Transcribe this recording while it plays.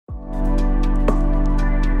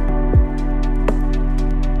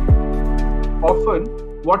often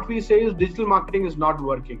what we say is digital marketing is not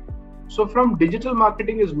working. So from digital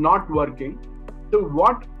marketing is not working to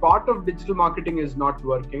what part of digital marketing is not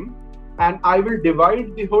working, and I will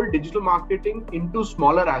divide the whole digital marketing into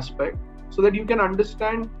smaller aspects so that you can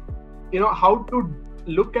understand, how to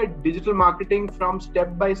look at digital marketing from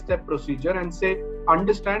step-by-step procedure and say,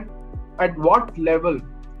 understand at what level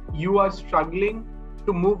you are struggling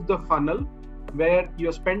to move the funnel, where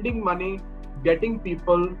you're spending money, getting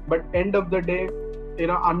people, but end of the day,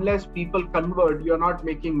 unless people convert, you're not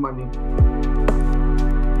making money.